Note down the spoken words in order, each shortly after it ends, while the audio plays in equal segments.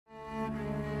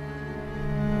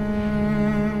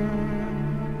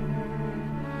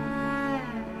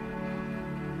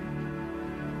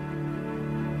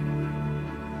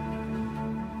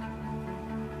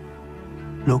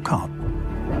Look up.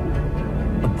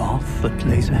 The path that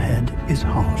lays ahead is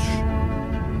harsh,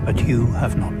 but you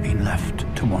have not been left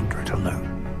to wander it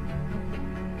alone.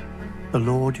 The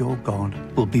Lord your God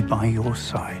will be by your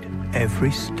side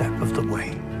every step of the way.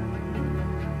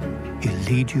 He'll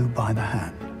lead you by the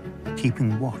hand,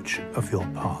 keeping watch of your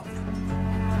path.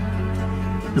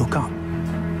 Look up.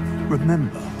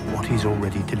 Remember what he's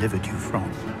already delivered you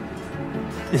from.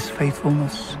 This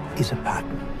faithfulness is a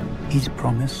pattern. He's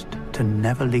promised to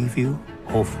never leave you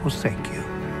or forsake you,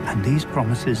 and these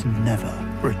promises never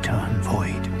return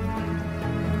void.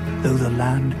 Though the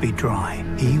land be dry,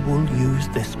 he will use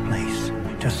this place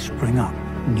to spring up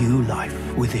new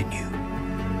life within you.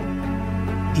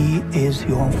 He is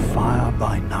your fire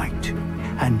by night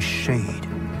and shade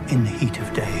in the heat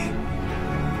of day.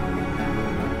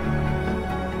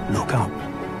 Look up.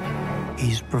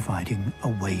 He's providing a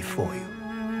way for you.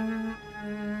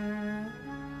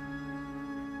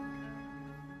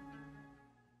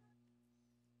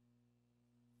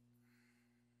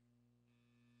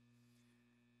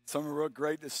 Summer,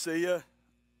 great to see you.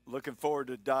 Looking forward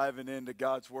to diving into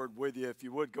God's Word with you. If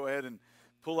you would, go ahead and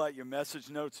pull out your message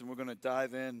notes, and we're going to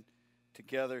dive in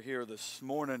together here this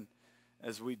morning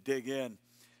as we dig in.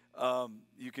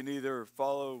 You can either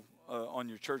follow on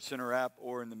your Church Center app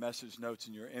or in the message notes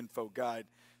in your info guide.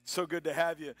 So good to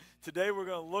have you. Today we're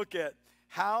going to look at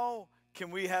how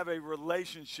can we have a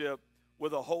relationship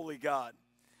with a holy God.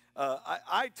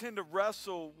 I tend to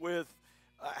wrestle with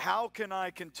how can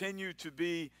I continue to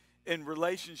be in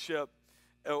relationship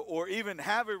or even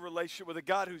have a relationship with a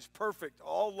God who's perfect,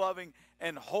 all loving,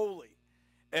 and holy.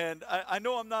 And I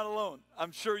know I'm not alone.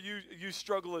 I'm sure you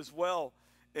struggle as well.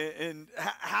 And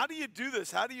how do you do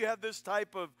this? How do you have this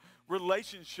type of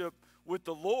relationship with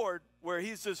the Lord where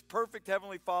he's this perfect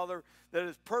Heavenly Father that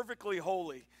is perfectly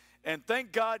holy? And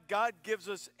thank God, God gives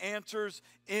us answers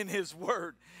in his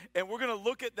Word. And we're going to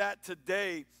look at that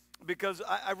today because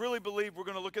I really believe we're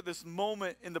going to look at this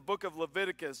moment in the book of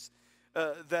Leviticus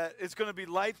that is going to be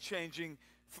life-changing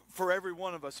for every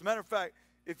one of us. As a matter of fact,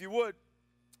 if you would,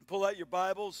 pull out your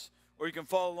Bibles, or you can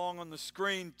follow along on the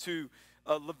screen to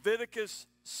Leviticus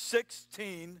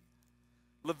 16,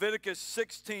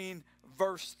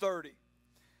 verse 30.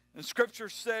 And Scripture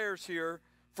says here,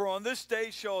 "For on this day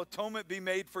shall atonement be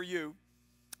made for you,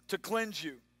 to cleanse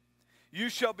you. You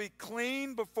shall be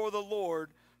clean before the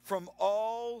Lord from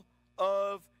all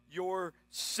of your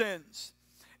sins."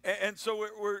 And so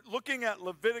we're looking at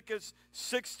Leviticus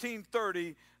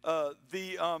 16:30,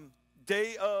 the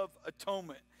Day of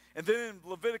Atonement. And then in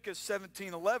Leviticus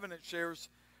 17:11 it shares,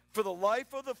 "For the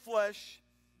life of the flesh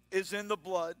is in the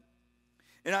blood,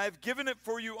 and I have given it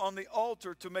for you on the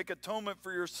altar to make atonement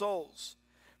for your souls.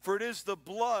 For it is the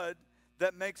blood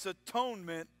that makes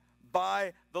atonement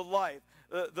by the life."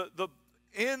 The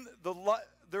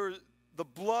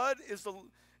blood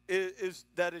is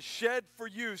that is shed for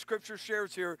you, Scripture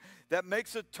shares here, that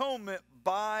makes atonement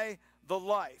by the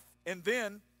life. And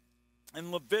then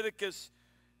in Leviticus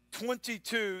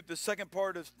 22, the second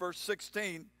part is verse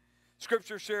 16,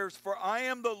 Scripture shares, "For I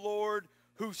am the Lord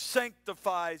who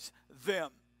sanctifies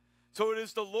them." So it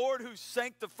is the Lord who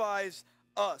sanctifies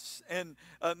us. And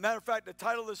matter of fact, the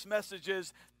title of this message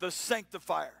is The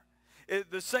Sanctifier.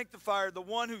 The Sanctifier, the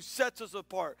one who sets us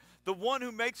apart, the one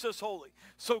who makes us holy.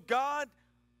 So God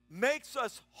makes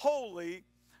us holy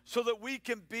so that we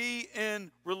can be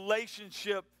in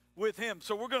relationship with him.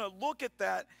 So we're going to look at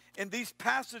that in these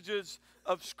passages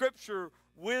of Scripture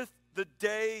with the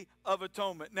Day of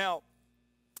Atonement. Now,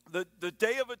 the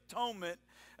Day of Atonement,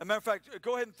 as a matter of fact,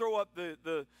 go ahead and throw up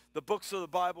the books of the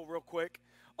Bible real quick.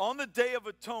 On the Day of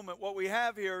Atonement, what we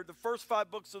have here, the first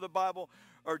 5 books of the Bible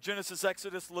are Genesis,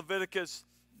 Exodus, Leviticus,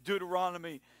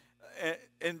 Deuteronomy.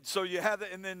 And so you have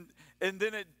that, and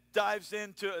then it dives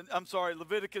into,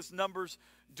 Leviticus, Numbers,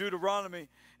 Deuteronomy.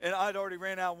 And I'd already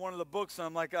ran out one of the books, and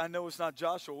I'm like, I know it's not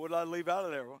Joshua. What did I leave out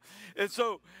of there? And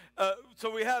so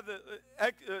we have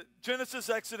the Genesis,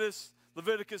 Exodus,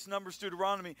 Leviticus, Numbers,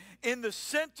 Deuteronomy. In the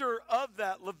center of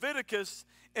that, Leviticus,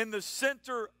 in the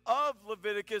center of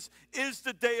Leviticus is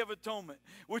the Day of Atonement,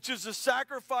 which is the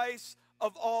sacrifice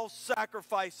of all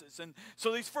sacrifices. And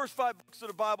so these first 5 books of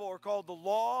the Bible are called the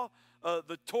Law,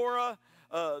 the Torah,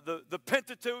 the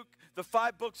Pentateuch, the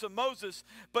 5 books of Moses.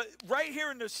 But right here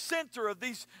in the center of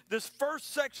this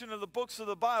first section of the books of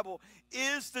the Bible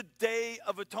is the Day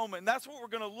of Atonement. And that's what we're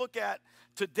going to look at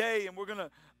today, and we're going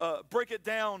to break it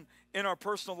down in our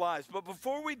personal lives. But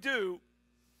before we do,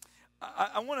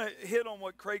 I want to hit on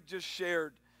what Craig just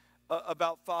shared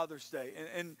about Father's Day.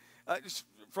 And just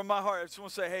from my heart, I just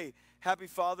want to say, hey, happy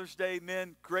Father's Day,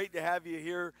 men. Great to have you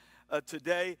here.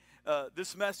 today.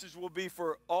 This message will be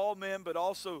for all men, but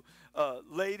also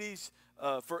ladies.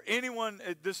 For anyone,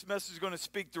 this message is going to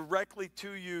speak directly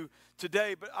to you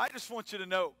today. But I just want you to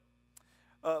know,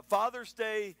 Father's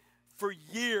Day for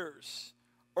years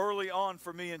early on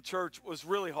for me in church was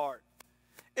really hard.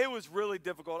 It was really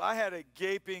difficult. I had a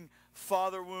gaping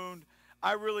father wound.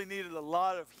 I really needed a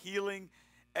lot of healing.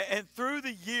 And through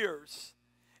the years,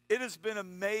 it has been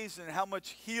amazing how much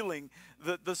healing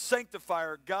the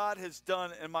Sanctifier God has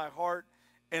done in my heart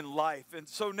and life. And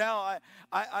so now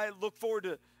I look forward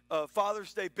to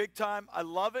Father's Day big time. I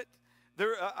love it.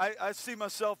 I see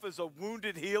myself as a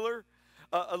wounded healer,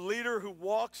 a leader who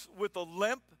walks with a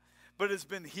limp but has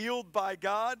been healed by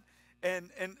God.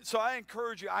 And so I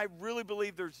encourage you, I really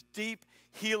believe there's deep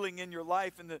healing in your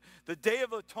life. And the Day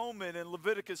of Atonement in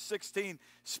Leviticus 16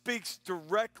 speaks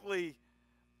directly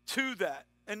to that.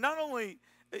 And not only,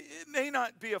 it may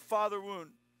not be a father wound.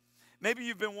 Maybe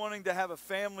you've been wanting to have a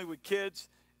family with kids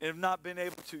and have not been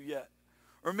able to yet.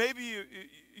 Or maybe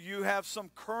you have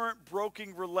some current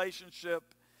broken relationship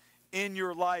in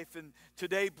your life, and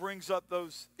today brings up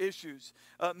those issues.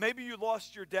 Maybe you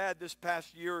lost your dad this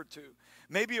past year or two.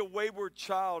 Maybe a wayward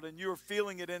child, and you're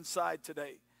feeling it inside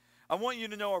today. I want you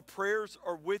to know our prayers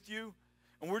are with you,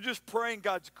 and we're just praying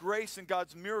God's grace and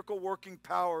God's miracle-working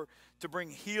power to bring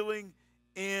healing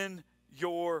in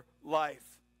your life.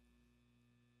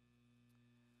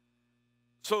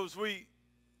 So as we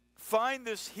find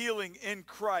this healing in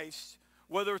Christ,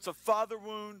 whether it's a father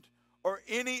wound or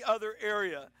any other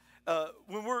area,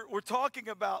 when we're talking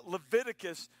about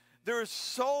Leviticus, there is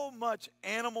so much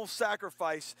animal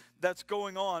sacrifice that's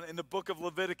going on in the book of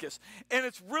Leviticus. And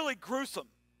it's really gruesome.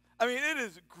 I mean, it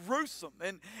is gruesome.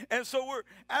 And so we're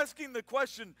asking the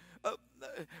question,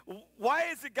 why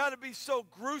has it got to be so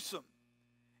gruesome?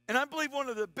 And I believe one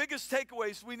of the biggest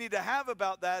takeaways we need to have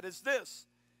about that is this,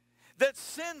 that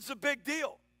sin's a big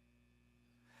deal.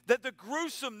 That the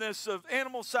gruesomeness of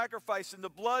animal sacrifice and the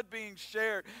blood being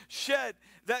shed,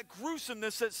 that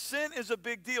gruesomeness, that sin is a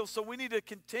big deal. So we need to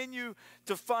continue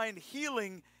to find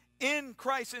healing in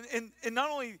Christ. And not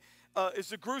only is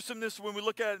the gruesomeness when we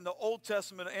look at it in the Old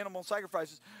Testament of animal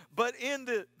sacrifices, but in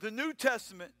the New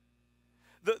Testament,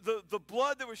 the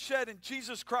blood that was shed in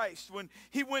Jesus Christ when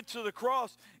he went to the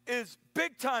cross is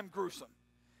big time gruesome.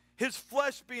 His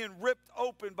flesh being ripped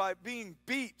open by being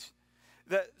beat.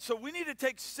 So we need to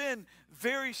take sin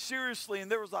very seriously, and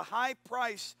there was a high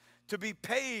price to be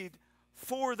paid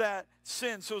for that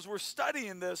sin. So as we're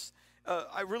studying this,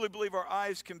 I really believe our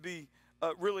eyes can be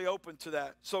really open to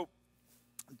that. So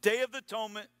Day of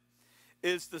Atonement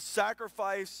is the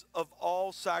sacrifice of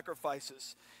all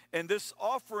sacrifices. And this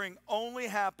offering only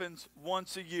happens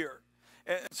once a year.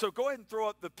 And so go ahead and throw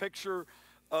up the picture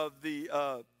of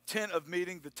the tent of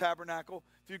meeting, the tabernacle.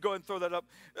 If you go ahead and throw that up.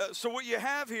 So what you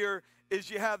have here is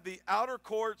you have the outer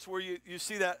courts where you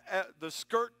see that the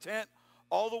skirt tent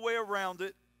all the way around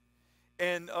it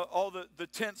and all the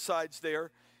tent sides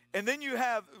there. And then you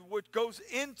have what goes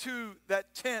into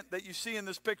that tent that you see in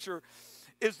this picture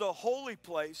is the holy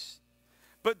place.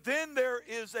 But then there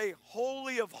is a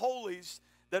holy of holies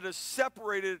that is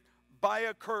separated by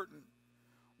a curtain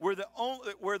where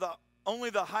only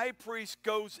the high priest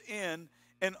goes in,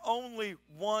 and only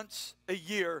once a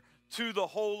year to the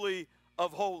Holy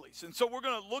of Holies. And so we're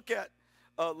going to look at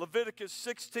Leviticus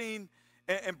 16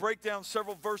 and break down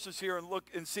several verses here and look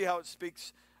and see how it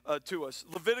speaks to us.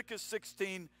 Leviticus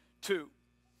 16:2.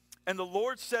 And the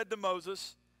Lord said to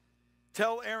Moses,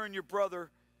 tell Aaron your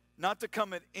brother not to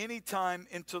come at any time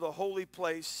into the holy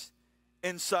place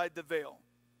inside the veil,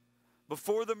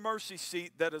 before the mercy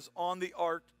seat that is on the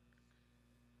ark,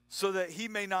 so that he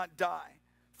may not die.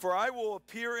 For I will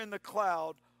appear in the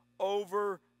cloud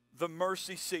over the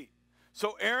mercy seat.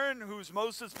 So Aaron, who's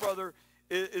Moses' brother,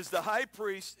 is the high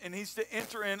priest, and he's to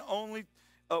enter in only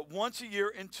once a year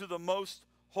into the most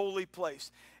holy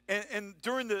place. And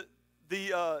during the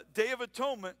Day of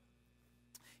Atonement,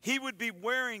 he would be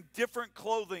wearing different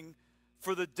clothing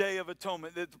for the Day of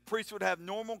Atonement. The priest would have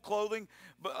normal clothing,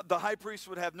 but the high priest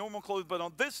would have normal clothing. But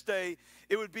on this day,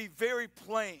 it would be very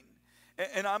plain.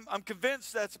 And I'm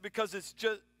convinced that's because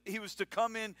he was to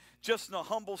come in just in a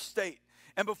humble state.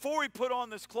 And before he put on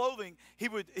this clothing, he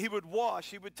would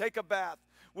wash, he would take a bath,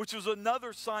 which was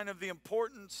another sign of the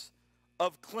importance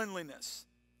of cleanliness.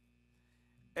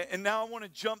 And now I want to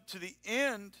jump to the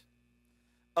end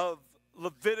of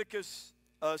Leviticus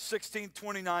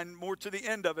 16:29, more to the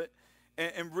end of it,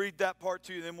 and read that part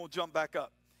to you, then we'll jump back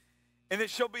up. And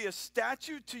it shall be a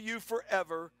statute to you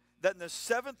forever, that in the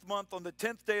 7th month, on the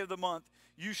 10th day of the month,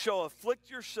 you shall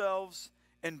afflict yourselves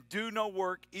and do no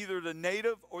work, either the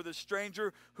native or the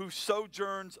stranger who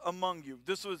sojourns among you.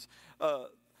 This was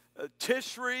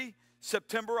Tishri,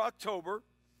 September, October,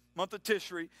 month of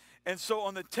Tishri. And so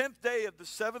on the 10th day of the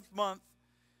 7th month,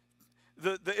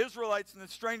 the Israelites and the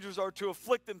strangers are to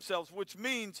afflict themselves, which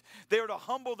means they are to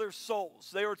humble their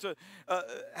souls. They are to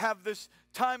have this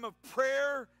time of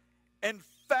prayer and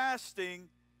fasting,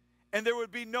 and there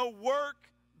would be no work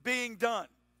being done.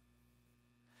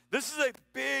 This is a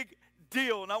big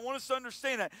deal, and I want us to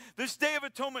understand that. This Day of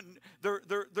Atonement,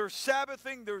 they're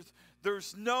Sabbathing,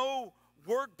 there's no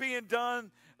work being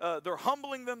done. They're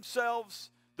humbling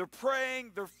themselves, they're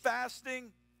praying, they're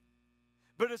fasting.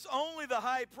 But it's only the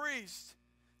high priest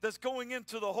that's going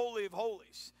into the Holy of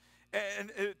Holies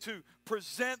and to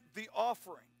present the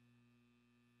offering.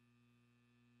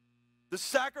 The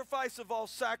sacrifice of all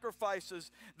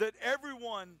sacrifices, that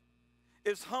everyone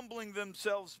is humbling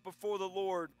themselves before the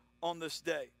Lord on this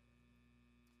day.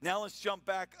 Now let's jump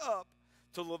back up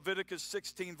to Leviticus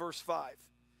 16, verse 5.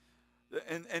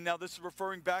 And now this is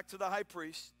referring back to the high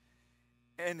priest.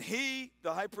 And he,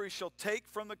 the high priest, shall take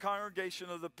from the congregation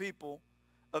of the people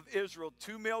of Israel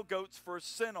 2 male goats for a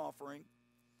sin offering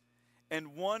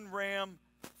and 1 ram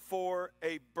for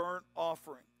a burnt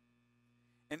offering.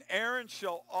 And Aaron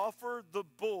shall offer the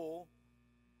bull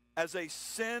as a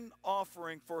sin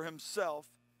offering for himself,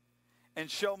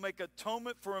 and shall make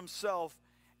atonement for himself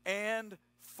and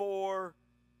for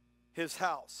his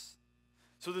house.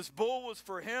 So this bull was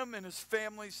for him and his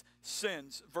family's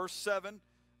sins. Verse 7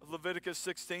 of Leviticus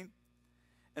 16.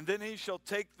 And then he shall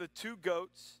take the 2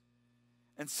 goats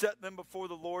and set them before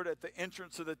the Lord at the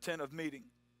entrance of the tent of meeting.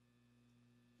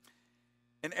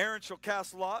 And Aaron shall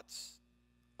cast lots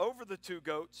over the 2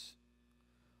 goats,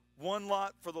 1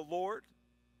 lot for the Lord,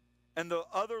 and the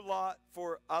other lot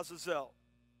for Azazel.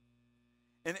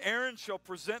 And Aaron shall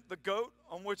present the goat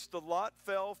on which the lot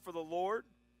fell for the Lord,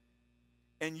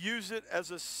 and use it as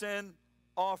a sin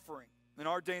offering. In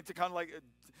our day, it's kind of like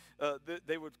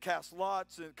they would cast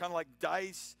lots, and kind of like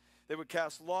dice. They would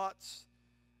cast lots,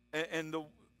 and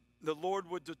the Lord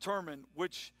would determine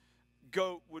which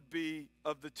goat would be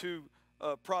of the 2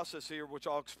 process here, which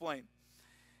I'll explain.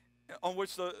 On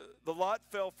which the lot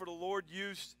fell for the Lord,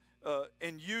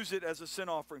 and use it as a sin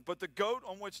offering. But the goat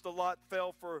on which the lot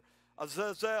fell for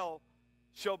Azazel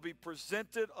shall be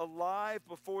presented alive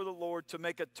before the Lord to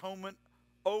make atonement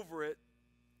over it,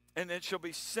 and it shall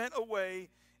be sent away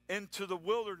into the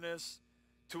wilderness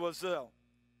to Azazel.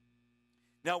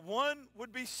 Now one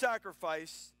would be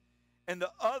sacrificed, and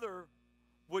the other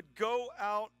would go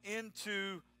out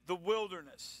into the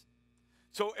wilderness.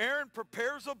 So Aaron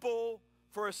prepares a bull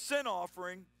for a sin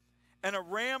offering and a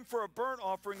ram for a burnt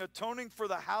offering, atoning for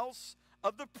the house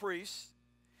of the priests.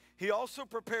 He also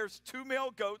prepares 2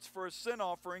 male goats for a sin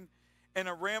offering and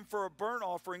a ram for a burnt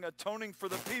offering, atoning for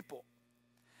the people.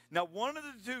 Now one of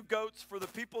the 2 goats for the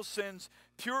people's sins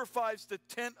purifies the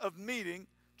tent of meeting,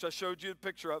 which I showed you the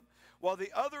picture of, while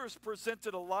the other is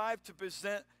presented alive to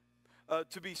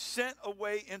be sent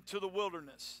away into the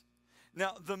wilderness.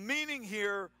 Now the meaning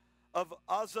here of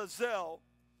Azazel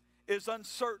is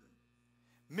uncertain.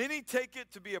 Many take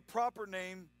it to be a proper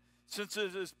name, since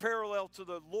it is parallel to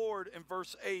the Lord in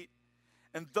verse 8,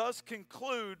 and thus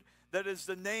conclude that it is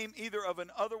the name either of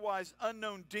an otherwise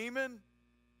unknown demon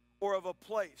or of a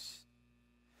place.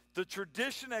 The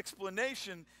tradition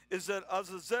explanation is that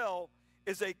Azazel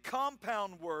is a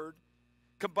compound word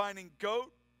combining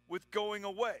goat with going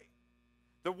away.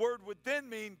 The word would then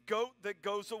mean goat that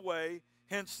goes away,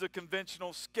 hence the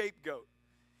conventional scapegoat.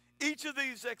 Each of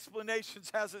these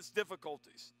explanations has its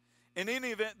difficulties. In any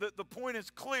event, the point is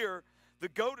clear. The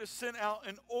goat is sent out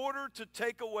in order to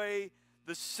take away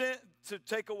the sin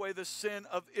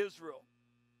of Israel.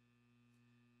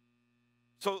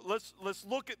 So let's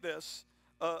look at this.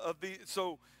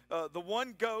 The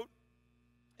one goat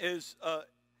is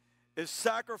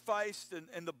sacrificed,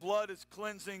 and the blood is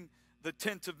cleansing the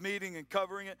tent of meeting and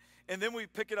covering it. And then we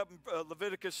pick it up in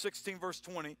Leviticus 16, verse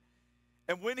 20.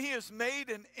 And when he has made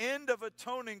an end of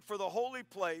atoning for the holy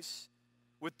place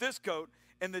with this goat,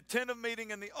 in the tent of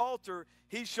meeting and the altar,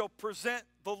 he shall present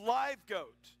the live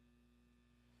goat.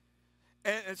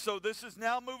 And so this is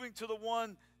now moving to the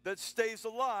one that stays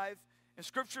alive. And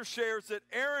Scripture shares that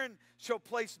Aaron shall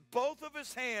place both of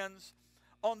his hands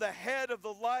on the head of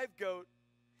the live goat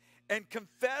and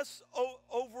confess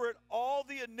over it all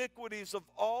the iniquities of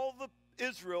all the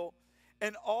Israel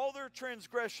and all their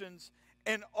transgressions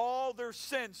and all their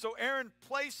sins. So Aaron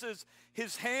places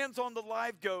his hands on the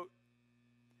live goat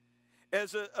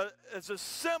as a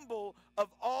symbol of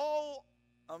all,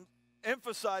 I'm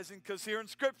emphasizing because here in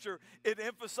Scripture it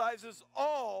emphasizes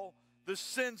all the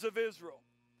sins of Israel.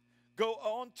 go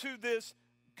onto this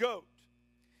goat,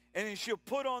 and he shall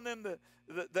put on them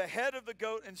the head of the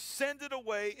goat and send it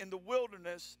away in the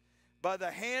wilderness by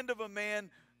the hand of a man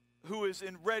who is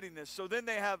in readiness. So then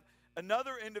they have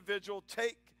another individual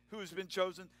who has been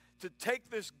chosen to take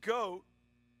this goat,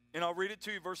 and I'll read it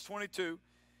to you, verse 22.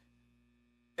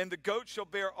 And the goat shall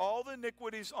bear all the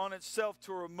iniquities on itself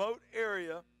to a remote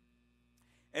area,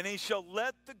 and he shall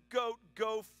let the goat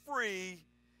go free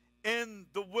in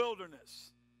the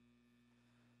wilderness.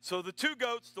 So the two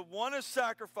goats, the one is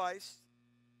sacrificed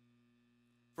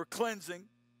for cleansing.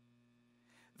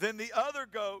 Then the other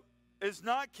goat is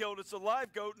not killed. It's a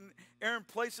live goat, and Aaron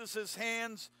places his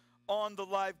hands on the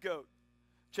live goat.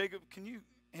 Jacob, can you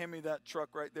hand me that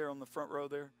truck right there on the front row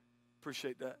there?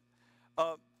 Appreciate that.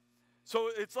 So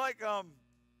it's like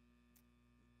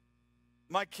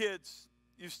my kids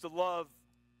used to love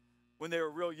when they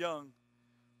were real young,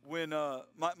 when,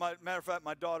 matter of fact,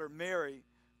 my daughter Mary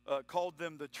called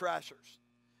them the Trashers.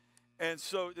 And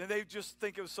they just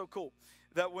think it was so cool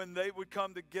that when they would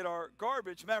come to get our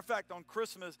garbage, matter of fact, on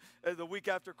Christmas, the week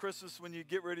after Christmas, when you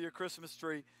get rid of your Christmas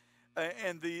tree,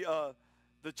 and the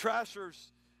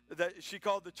Trashers, that she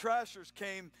called the Trashers,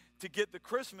 came to get the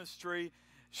Christmas tree,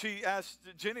 she asked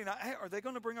Jenny and I, hey, are they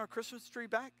going to bring our Christmas tree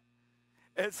back?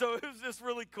 And so it was just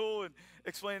really cool, and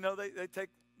explaining, no, they take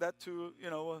that to,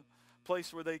 a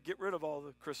place where they get rid of all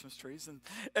the Christmas trees.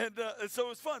 And so it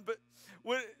was fun. But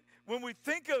when we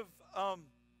think of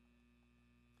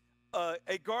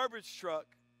a garbage truck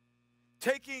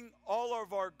taking all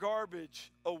of our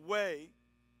garbage away,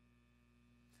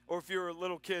 or if you're a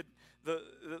little kid,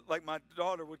 like my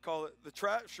daughter would call it, the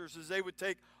trashers, is they would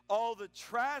take all the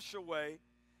trash away.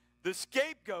 The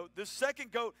scapegoat, the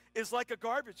second goat, is like a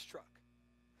garbage truck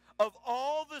of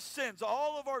all the sins,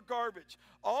 all of our garbage,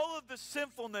 all of the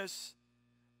sinfulness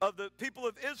of the people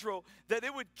of Israel, that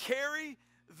it would carry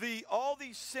all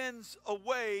these sins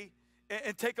away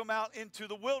and take them out into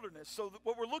the wilderness. So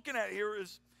what we're looking at here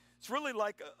is, it's really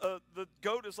like the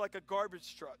goat is like a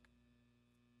garbage truck.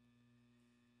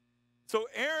 So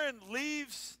Aaron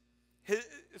leaves,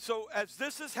 so as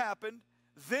this has happened,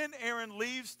 then Aaron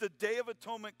leaves the Day of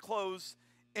Atonement clothes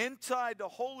inside the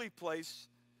holy place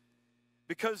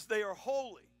because they are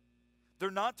holy.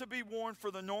 They're not to be worn for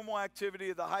the normal activity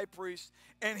of the high priest,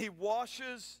 and he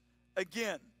washes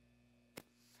again.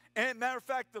 And matter of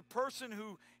fact, the person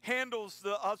who handles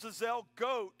the Azazel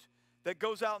goat that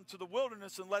goes out into the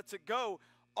wilderness and lets it go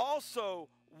also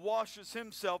washes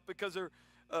himself, because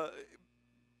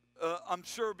I'm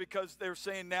sure because they're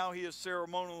saying now he is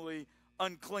ceremonially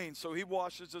unclean, so he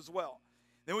washes as well.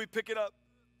 Then we pick it up,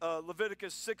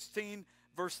 Leviticus 16,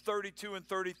 verse 32 and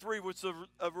 33, which is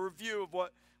a review of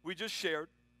what we just shared.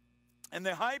 And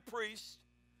the high priest,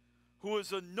 who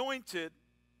is anointed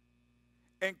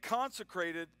and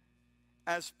consecrated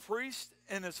as priest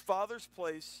in his father's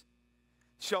place,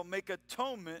 shall make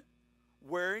atonement,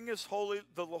 wearing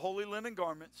the holy linen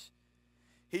garments.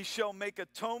 He shall make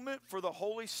atonement for the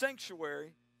holy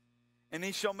sanctuary, and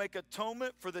he shall make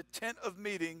atonement for the tent of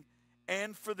meeting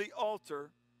and for the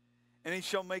altar, and he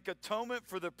shall make atonement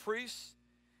for the priests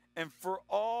and for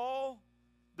all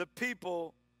the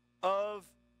people of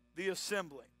the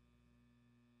assembly.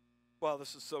 Wow,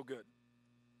 this is so good.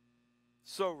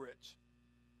 So rich.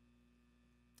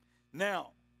 Now,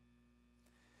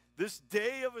 this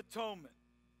Day of Atonement.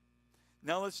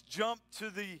 Now let's jump to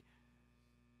the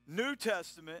New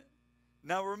Testament.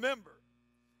 Now remember,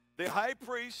 the high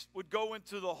priest would go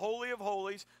into the Holy of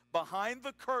Holies behind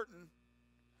the curtain,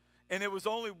 and it was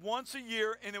only once a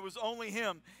year, and it was only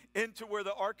him, into where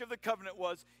the Ark of the Covenant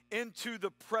was, into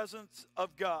the presence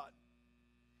of God.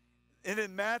 And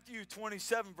in Matthew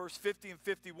 27, verse 50 and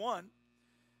 51,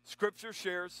 Scripture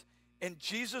shares, and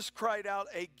Jesus cried out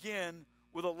again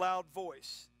with a loud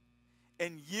voice,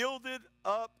 and yielded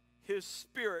up his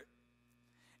spirit.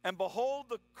 And behold,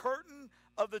 the curtain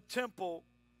of the temple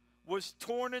was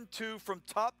torn in two from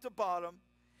top to bottom,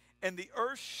 and the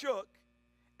earth shook,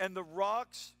 and the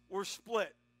rocks were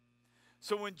split.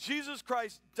 So when Jesus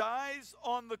Christ dies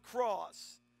on the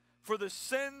cross for the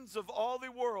sins of all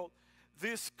the world,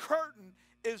 this curtain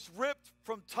is ripped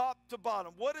from top to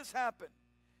bottom. What has happened?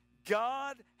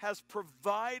 God has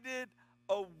provided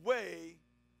a way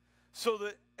so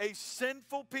that a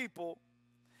sinful people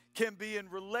can be in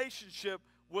relationship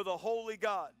with a holy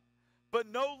God. But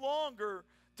no longer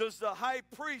does the high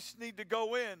priest need to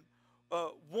go in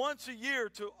once a year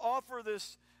to offer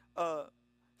this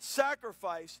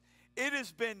sacrifice. It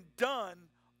has been done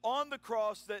on the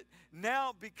cross, that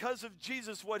now, because of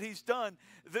Jesus, what he's done,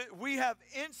 that we have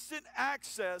instant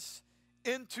access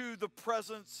into the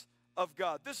presence of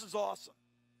God. This is awesome.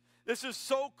 This is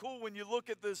so cool when you look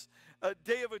at this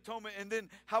Day of Atonement and then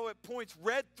how it points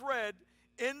red thread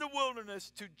in the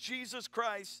wilderness to Jesus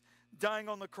Christ dying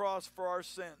on the cross for our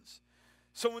sins.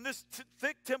 So when this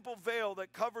thick temple veil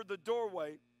that covered the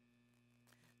doorway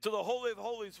to the Holy of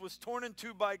Holies was torn in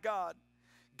two by God,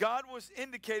 God was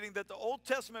indicating that the Old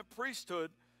Testament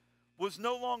priesthood was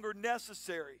no longer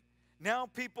necessary. Now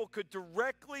people could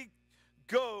directly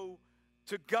go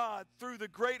to God through the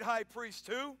great high priest.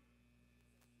 Who?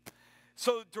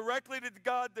 So directly to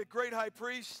God, the great high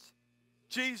priest,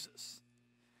 Jesus.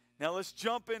 Now let's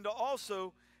jump into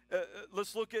also,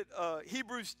 let's look at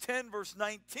Hebrews 10 verse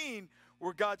 19,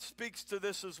 where God speaks to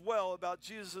this as well about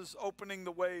Jesus opening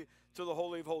the way to the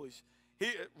Holy of Holies.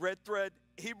 Red thread,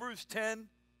 Hebrews 10,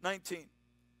 19.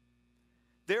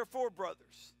 Therefore,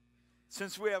 brothers,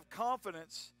 since we have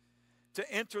confidence to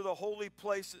enter the holy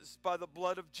places by the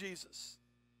blood of Jesus,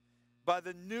 by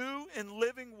the new and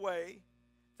living way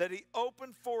that he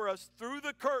opened for us through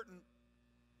the curtain,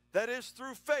 that is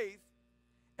through faith,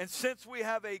 and since we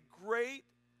have a great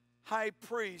high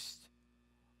priest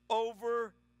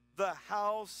over the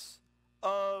house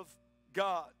of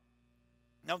God.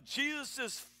 Now,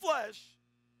 Jesus' flesh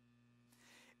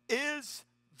is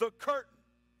the curtain.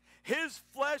 His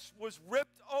flesh was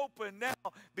ripped open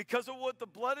now because of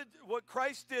what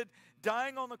Christ did,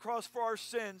 dying on the cross for our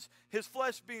sins, his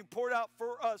flesh being poured out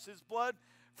for us, his blood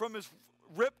from his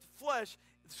ripped flesh,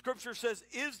 Scripture says,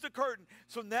 is the curtain.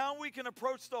 So now we can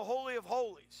approach the Holy of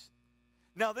Holies.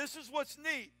 Now this is what's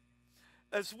neat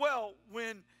as well,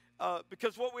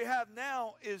 because what we have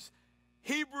now is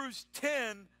Hebrews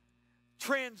 10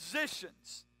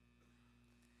 transitions.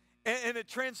 And it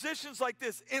transitions like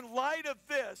this. In light of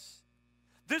this,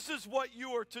 this is what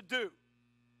you are to do.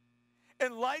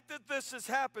 In light that this has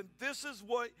happened, this is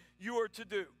what you are to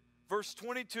do. Verse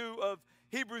 22 of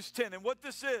Hebrews 10. And what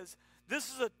this is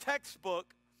a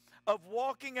textbook of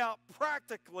walking out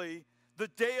practically the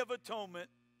Day of Atonement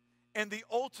and the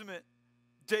ultimate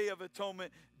Day of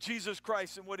Atonement, Jesus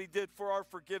Christ and what he did for our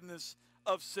forgiveness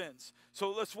of sins.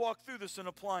 So let's walk through this and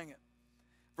applying it.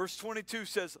 Verse 22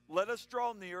 says, let us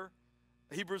draw near,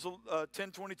 Hebrews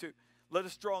 10:22. Let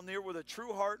us draw near with a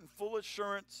true heart and full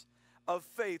assurance of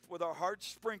faith, with our hearts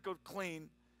sprinkled clean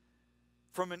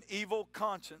from an evil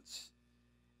conscience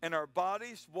and our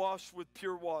bodies washed with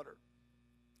pure water.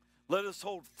 Let us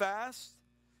hold fast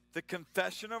the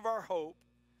confession of our hope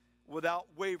without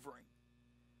wavering.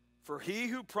 For he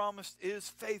who promised is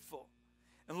faithful.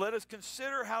 And let us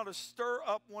consider how to stir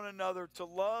up one another to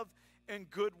love and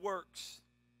good works,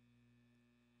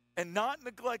 and not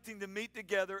neglecting to meet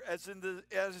together as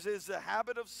is the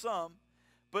habit of some,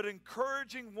 but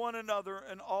encouraging one another,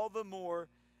 and all the more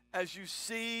as you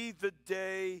see the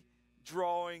day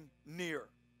drawing near.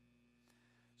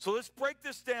 So let's break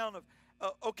this down.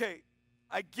 Okay,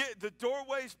 I get the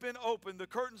doorway's been opened, the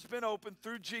curtain's been opened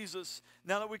through Jesus.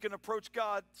 Now that we can approach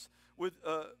God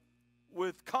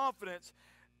with confidence.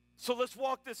 So let's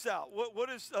walk this out. What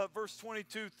is verse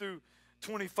 22 through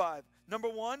 25? Number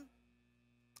one,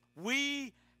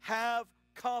 we have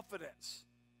confidence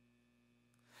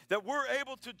that we're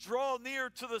able to draw near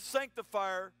to the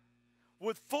Sanctifier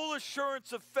with full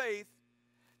assurance of faith,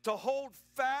 to hold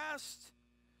fast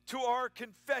to our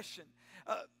confession.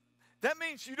 That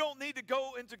means you don't need to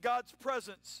go into God's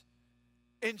presence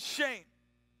in shame.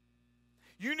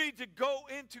 You need to go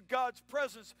into God's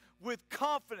presence with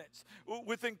confidence,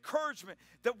 with encouragement,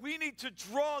 that we need to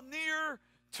draw near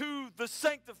to the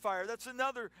Sanctifier. That's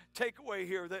another takeaway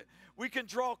here, that we can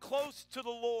draw close to the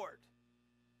Lord.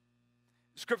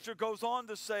 Scripture goes on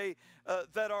to say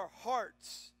that our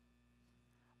hearts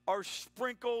are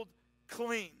sprinkled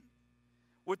clean.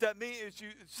 What that means is, you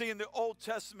see in the Old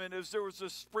Testament, is there was a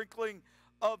sprinkling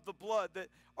of the blood, that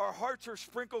our hearts are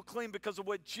sprinkled clean because of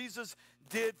what Jesus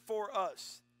did for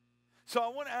us. So I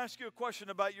want to ask you a question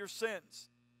about your sins.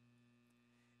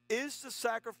 Is the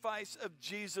sacrifice of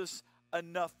Jesus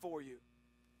enough for you?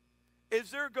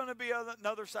 Is there going to be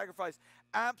another sacrifice?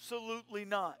 Absolutely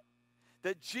not.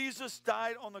 That Jesus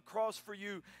died on the cross for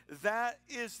you, that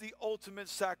is the ultimate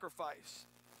sacrifice.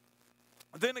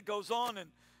 Then it goes on in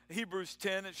Hebrews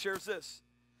 10, it shares this.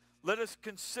 Let us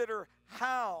consider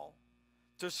how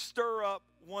to stir up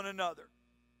one another.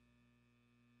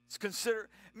 Let's consider.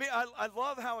 I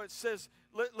love how it says,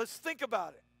 let's think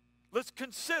about it. Let's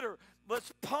consider,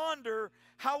 let's ponder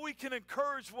how we can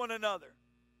encourage one another.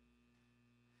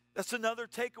 That's another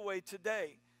takeaway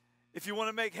today. If you want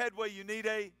to make headway, you need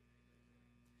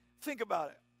think about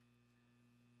it.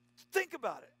 Think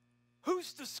about it.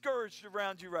 Who's discouraged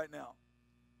around you right now?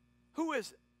 Who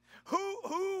is it?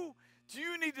 Who do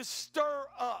you need to stir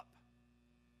up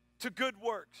to good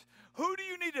works? Who do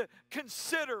you need to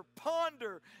consider,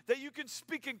 ponder, that you can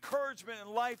speak encouragement and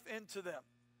life into them?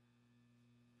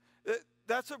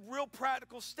 That's a real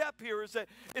practical step here, is that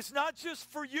it's not just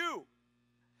for you.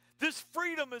 This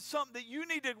freedom is something that you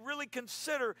need to really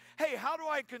consider. Hey, how do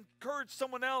I encourage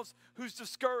someone else who's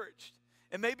discouraged?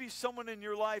 And maybe someone in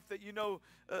your life that you know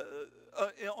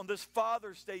on this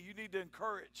Father's Day you need to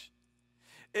encourage.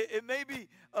 It may be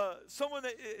someone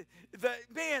that,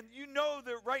 man, you know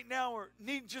that right now or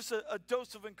need just a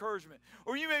dose of encouragement.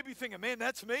 Or you may be thinking, man,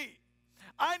 that's me.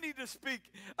 I need to speak.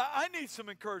 I need some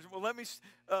encouragement. Well, let me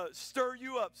stir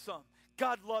you up some.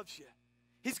 God loves you.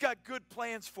 He's got good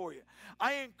plans for you.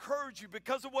 I encourage you,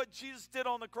 because of what Jesus did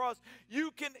on the cross,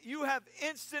 you have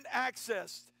instant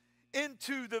access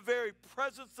into the very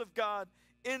presence of God,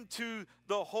 into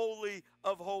the Holy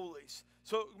of Holies.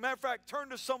 So, matter of fact, turn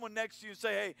to someone next to you and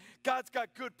say, hey, God's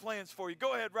got good plans for you.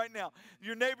 Go ahead right now.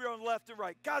 Your neighbor on the left and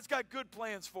right. God's got good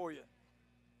plans for you.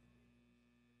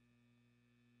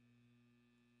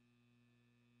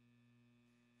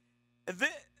 And then,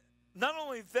 not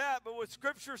only that, but what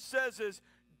Scripture says is,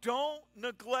 don't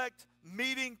neglect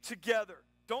meeting together.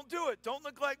 Don't do it. Don't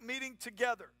neglect meeting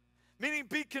together. Meaning,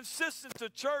 be consistent to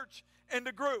church and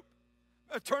to group.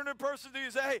 Turn to a person to you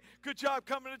and say, hey, good job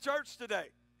coming to church today.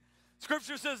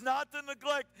 Scripture says not to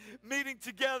neglect meeting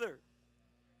together.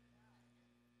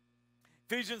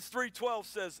 Ephesians 3:12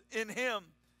 says, in him,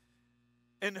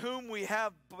 in whom we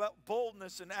have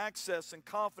boldness and access and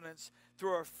confidence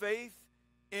through our faith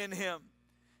in him.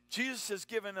 Jesus has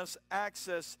given us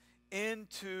access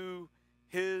into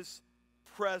his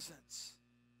presence.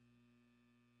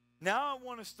 Now I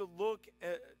want us to look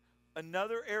at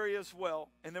another area as well,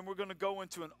 and then we're going to go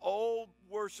into an old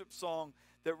worship song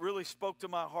that really spoke to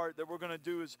my heart that we're going to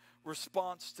do as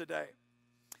response today.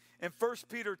 In 1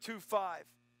 Peter 2:5,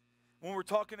 when we're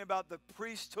talking about the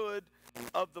priesthood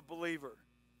of the believer,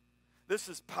 this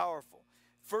is powerful.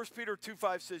 1 Peter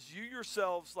 2:5 says, you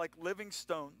yourselves, like living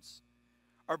stones,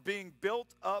 are being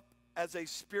built up as a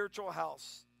spiritual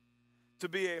house to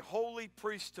be a holy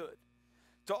priesthood,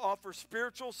 to offer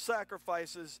spiritual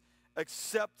sacrifices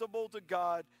acceptable to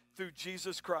God through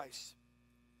Jesus Christ.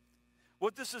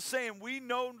 What this is saying, we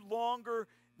no longer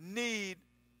need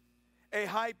a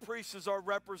high priest as our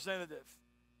representative.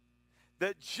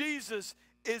 That Jesus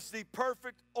is the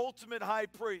perfect, ultimate high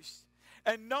priest.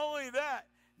 And not only that,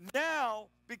 now,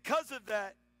 because of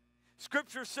that,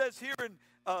 Scripture says here in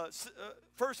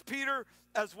 1 Peter,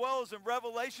 as well as in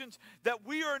Revelations, that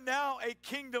we are now a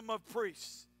kingdom of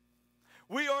priests.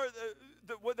 We are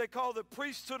what they call the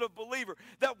priesthood of believer,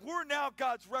 that we're now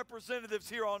God's representatives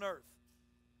here on earth.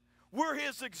 We're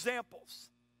his examples.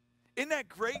 Isn't that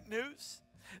great news?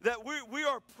 That we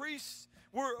are priests.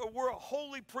 We're a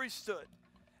holy priesthood,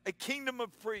 a kingdom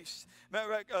of priests.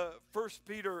 Matter of fact, 1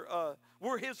 Peter,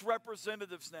 we're his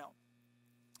representatives now.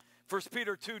 1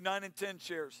 Peter 2:9 and 10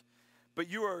 shares, but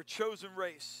you are a chosen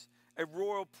race, a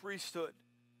royal priesthood,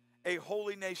 a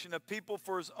holy nation, a people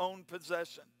for his own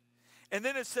possession. And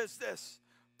then it says this,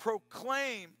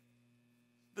 proclaim,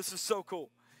 this is so cool.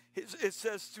 It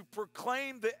says to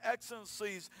proclaim the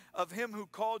excellencies of him who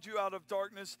called you out of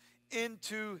darkness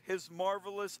into his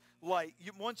marvelous light.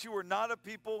 Once you were not a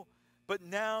people, but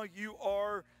now you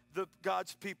are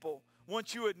God's people.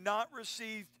 Once you had not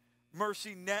received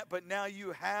mercy, but now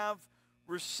you have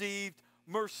received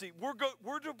mercy.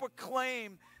 We're to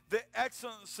proclaim the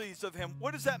excellencies of him.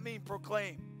 What does that mean,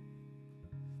 proclaim?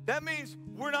 That means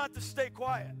we're not to stay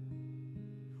quiet.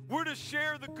 We're to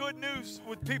share the good news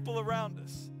with people around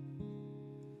us.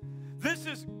 This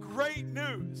is great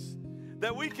news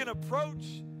that we can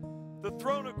approach the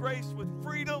throne of grace with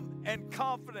freedom and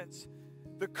confidence.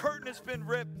 The curtain has been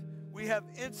ripped. We have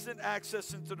instant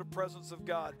access into the presence of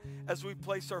God as we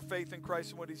place our faith in Christ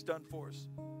and what he's done for us.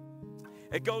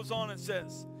 It goes on and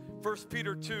says, 1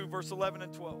 Peter 2, verse 11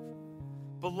 and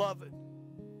 12, Beloved,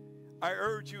 I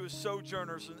urge you as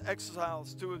sojourners and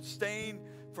exiles to abstain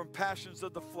from passions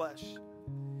of the flesh,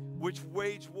 which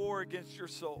wage war against your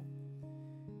soul.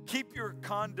 Keep your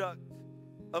conduct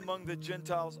among the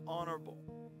Gentiles honorable,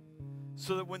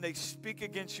 so that when they speak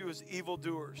against you as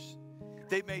evildoers,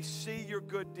 they may see your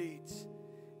good deeds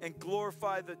and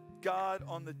glorify the God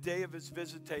on the day of his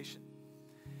visitation.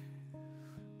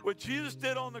 What Jesus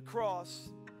did on the cross,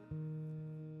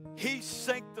 he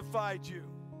sanctified you.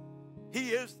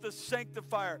 He is the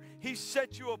sanctifier. He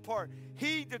set you apart.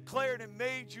 He declared and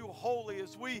made you holy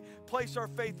as we place our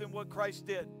faith in what Christ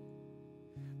did.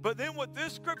 But then what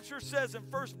this scripture says in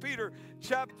 1 Peter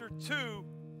chapter 2,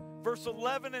 verse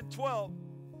 11 and 12,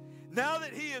 now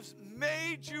that he has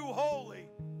made you holy,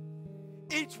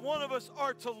 each one of us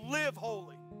are to live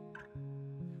holy.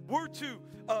 We're to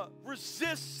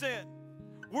resist sin.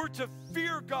 We're to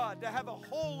fear God, to have a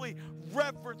holy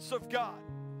reverence of God.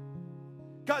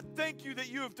 God, thank you that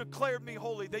you have declared me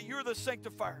holy, that you're the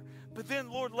sanctifier. But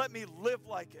then, Lord, let me live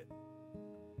like it.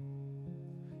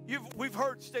 We've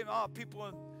heard statement, people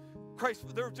in Christ,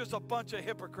 they're just a bunch of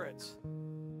hypocrites.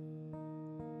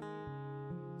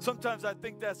 Sometimes I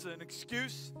think that's an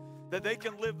excuse that they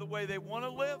can live the way they want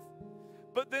to live.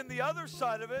 But then the other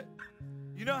side of it,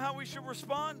 you know how we should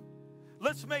respond?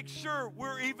 Let's make sure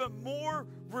we're even more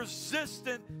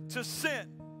resistant to sin,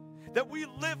 that we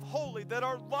live holy, that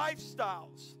our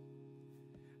lifestyles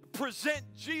present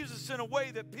Jesus in a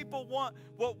way that people want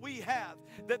what we have,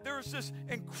 that there's this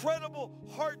incredible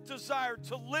heart desire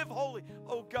to live holy.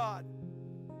 Oh God,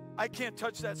 I can't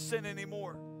touch that sin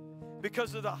anymore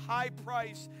because of the high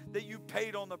price that you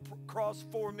paid on the cross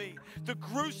for me. The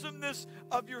gruesomeness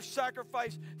of your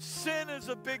sacrifice. Sin is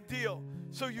a big deal.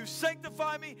 So you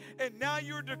sanctify me, and now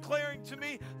you're declaring to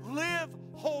me, live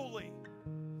holy.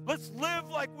 Let's live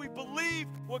like we believe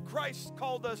what Christ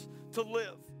called us to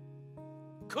live.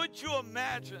 Could you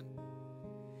imagine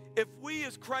if we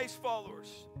as Christ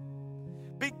followers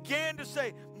began to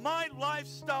say, my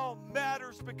lifestyle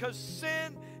matters because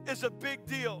sin is a big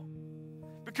deal?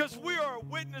 Because we are a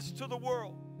witness to the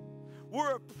world.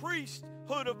 We're a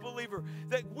priesthood of believer,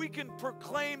 that we can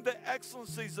proclaim the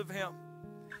excellencies of Him.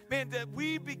 Man, that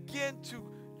we begin to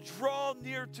draw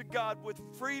near to God with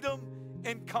freedom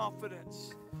and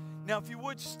confidence. Now, if you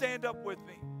would stand up with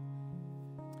me.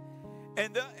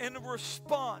 And in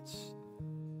response,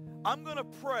 I'm going to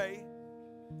pray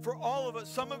for all of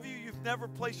us. Some of you, you've never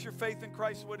placed your faith in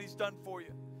Christ, what He's done for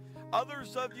you.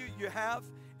 Others of you, you have.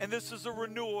 And this is a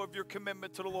renewal of your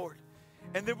commitment to the Lord.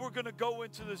 And then we're going to go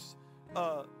into this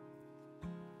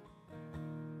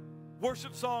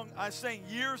worship song I sang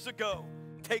years ago,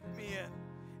 Take Me In.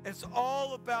 It's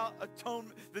all about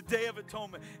atonement, the Day of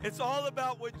Atonement. It's all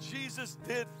about what Jesus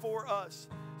did for us.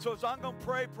 So as I'm going to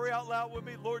pray out loud with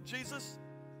me. Lord Jesus,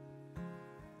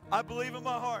 I believe in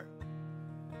my heart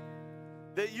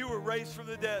that you were raised from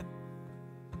the dead.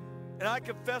 And I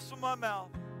confess with my mouth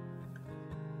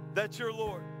that you're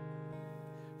Lord.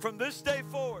 From this day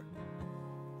forward,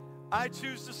 I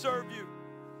choose to serve you.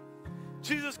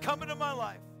 Jesus, come into my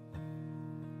life.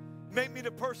 Make me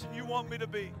the person you want me to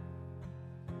be.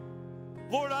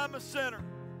 Lord, I'm a sinner.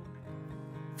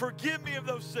 Forgive me of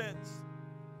those sins.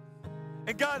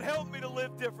 And God, help me to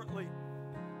live differently.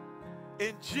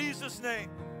 In Jesus' name.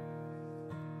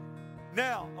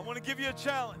 Now, I want to give you a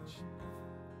challenge.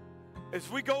 As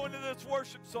we go into this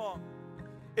worship song,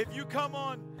 if you come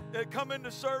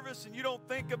into service and you don't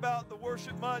think about the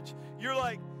worship much, you're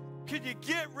like, could you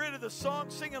get rid of the song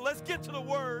singing? Let's get to the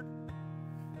word.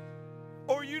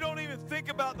 Or you don't even think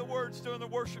about the words during the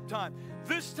worship time.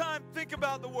 This time, think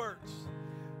about the words.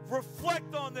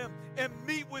 Reflect on them and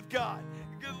meet with God.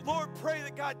 Lord, pray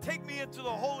that God take me into the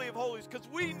Holy of Holies, because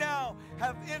we now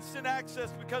have instant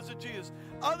access because of Jesus.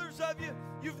 Others of you,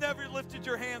 you've never lifted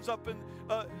your hands up in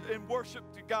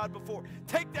worship to God before.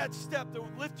 Take that step to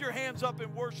lift your hands up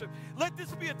in worship. Let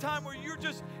this be a time where you're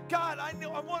just, God, I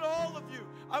want all of you.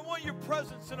 I want your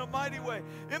presence in a mighty way.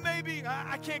 It may be,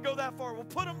 I can't go that far. We'll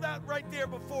put them that right there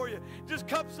before you. Just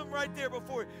cups them right there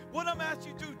before you. What I'm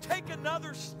asking you to do, take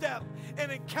another step in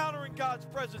encountering God's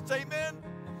presence. Amen?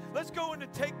 Let's go into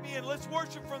Take Me In. Let's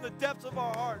worship from the depths of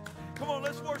our hearts. Come on,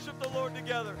 let's worship the Lord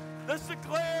together. Let's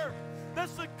declare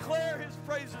His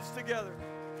praises together.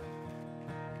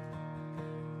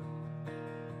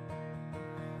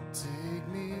 Take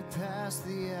me past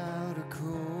the outer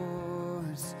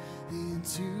courts,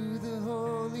 into the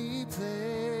holy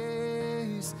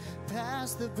place,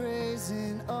 past the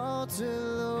brazen altar,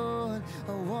 Lord.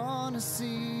 I want to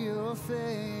see your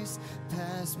face.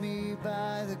 Pass me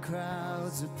by the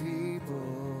crowds of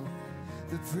people,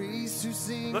 the priests who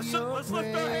sing your praise. Let's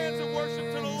lift our hands and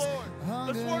worship to the Lord.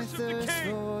 Let's worship the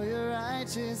King. For your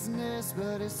righteousness,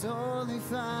 but it's only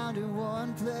found in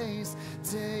one place.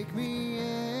 Take me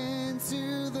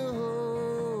into the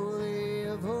Holy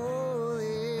of Holies.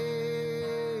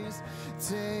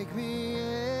 Take me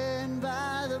in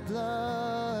by the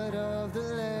blood of the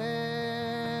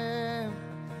Lamb.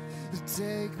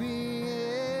 Take me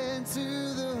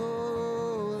into the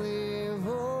Holy of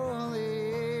Holies.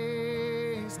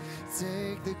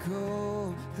 Take the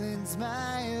coal, cleanse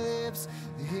my lips.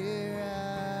 Here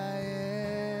I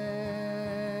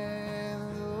am,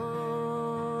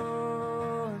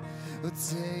 Lord.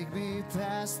 Take me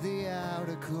past the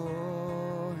outer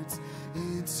courts,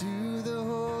 into the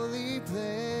holy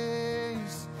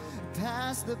place,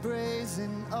 past the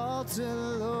brazen altar,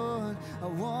 Lord. I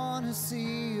want to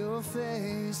see your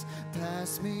face.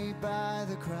 Pass me by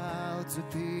the crowds of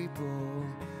people,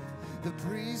 the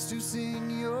priests who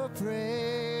sing your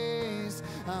praise.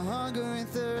 I hunger and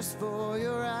thirst for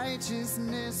your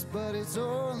righteousness, but it's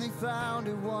only found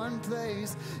in one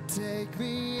place. Take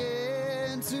me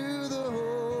into the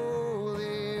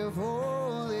Holy of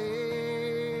Holies.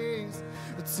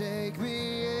 Take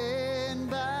me in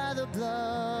by the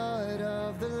blood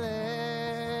of the Lamb.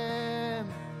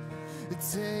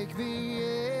 Take me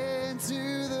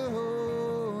into the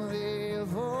Holy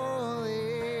of Holies.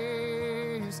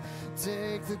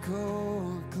 Take the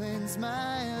coal, cleanse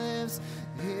my lips.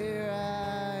 Here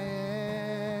I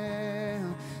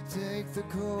am. Take the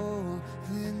coal,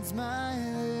 cleanse my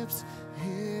lips.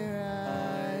 Here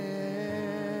I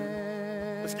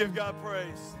am. Let's give God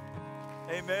praise.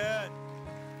 Amen.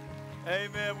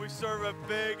 Amen. We serve a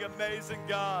big, amazing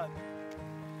God.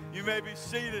 You may be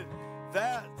seated.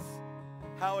 That's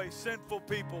how a sinful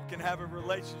people can have a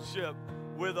relationship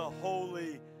with a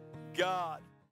holy God.